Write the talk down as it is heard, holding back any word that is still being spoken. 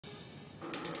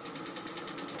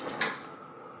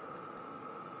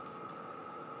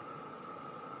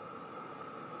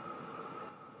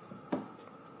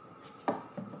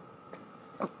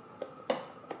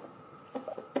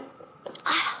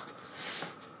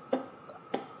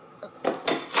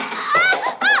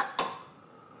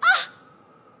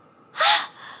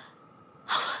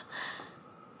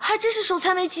真是手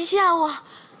残没极限啊！我，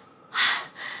哎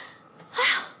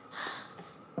呀！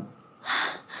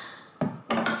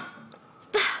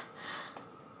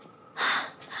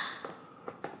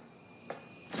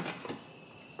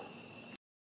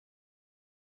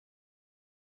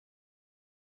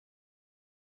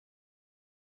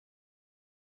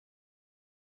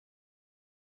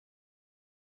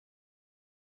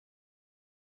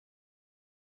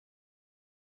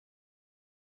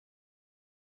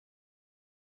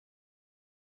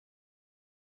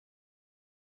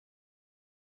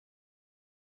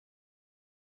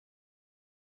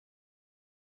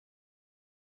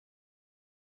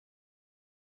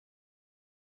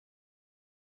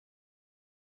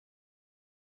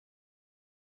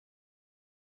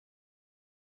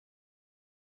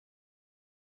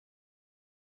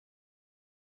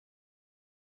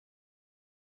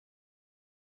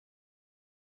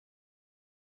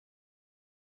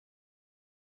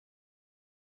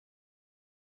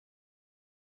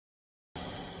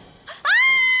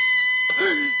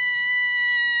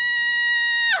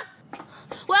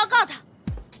 我要告他！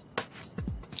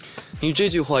你这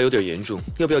句话有点严重，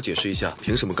要不要解释一下？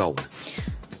凭什么告我呢？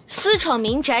私闯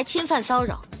民宅，侵犯骚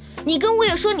扰。你跟物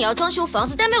业说你要装修房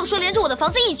子，但没有说连着我的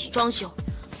房子一起装修。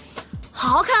好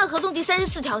好看合同第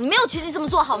34条，你没有权利这么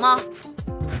做，好吗？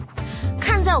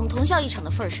看在我们同校一场的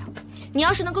份上，你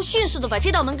要是能够迅速的把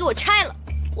这道门给我拆了，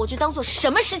我就当做什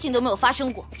么事情都没有发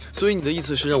生过。所以你的意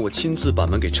思是让我亲自把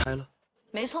门给拆了？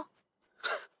没错。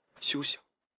休想！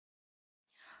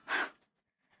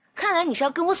看来你是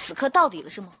要跟我死磕到底了，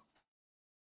是吗？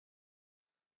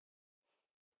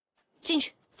进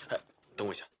去。哎，等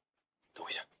我一下，等我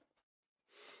一下。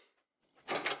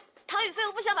陶宇飞，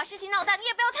我不想把事情闹大，你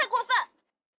也不要太过分。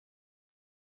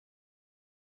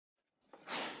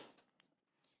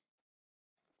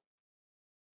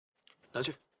拿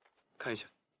去，看一下。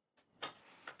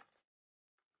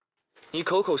你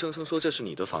口口声声说这是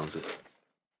你的房子，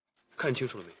看清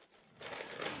楚了没？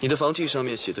你的房契上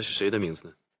面写的是谁的名字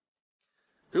呢？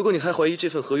如果你还怀疑这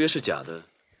份合约是假的，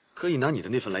可以拿你的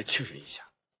那份来确认一下。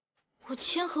我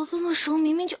签合同的时候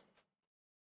明明就……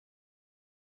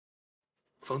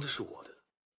房子是我的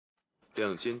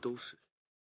，2间都是。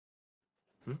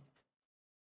嗯，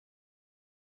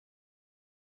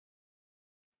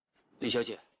李小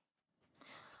姐，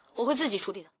我会自己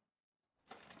处理的。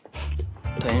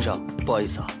段先生，不好意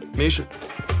思啊。没事，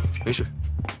没事。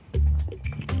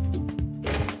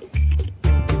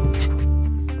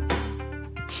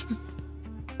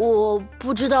我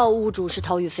不知道屋主是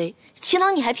陶宇飞，秦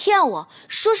朗，你还骗我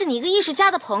说是你一个艺术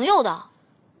家的朋友的。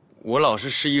我老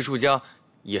师是艺术家，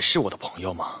也是我的朋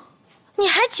友嘛。你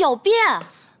还狡辩？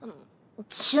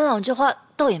秦朗这话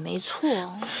倒也没错。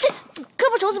这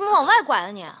胳膊肘怎么往外拐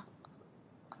了你？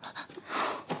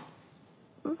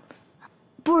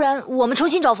不然我们重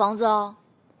新找房子啊。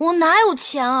我哪有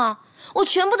钱啊？我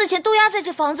全部的钱都压在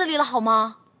这房子里了，好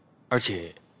吗？而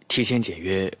且提前解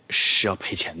约是要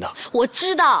赔钱的。我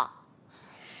知道。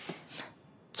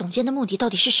总监的目的到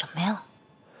底是什么呀？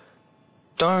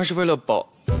当然是为了保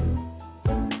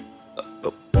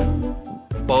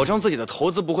证自己的投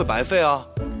资不会白费啊。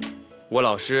我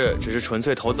老师只是纯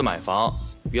粹投资买房，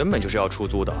原本就是要出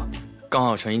租的。刚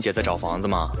好陈英姐在找房子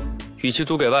嘛，与其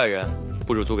租给外人，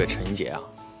不如租给陈英姐啊。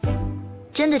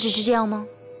真的只是这样吗？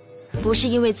不是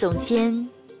因为总监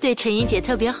对陈英姐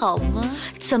特别好吗？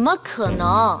怎么可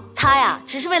能？他呀，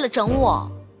只是为了整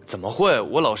我。怎么会？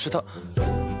我老师他……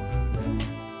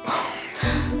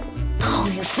陶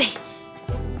宇飞，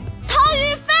陶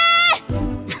宇飞！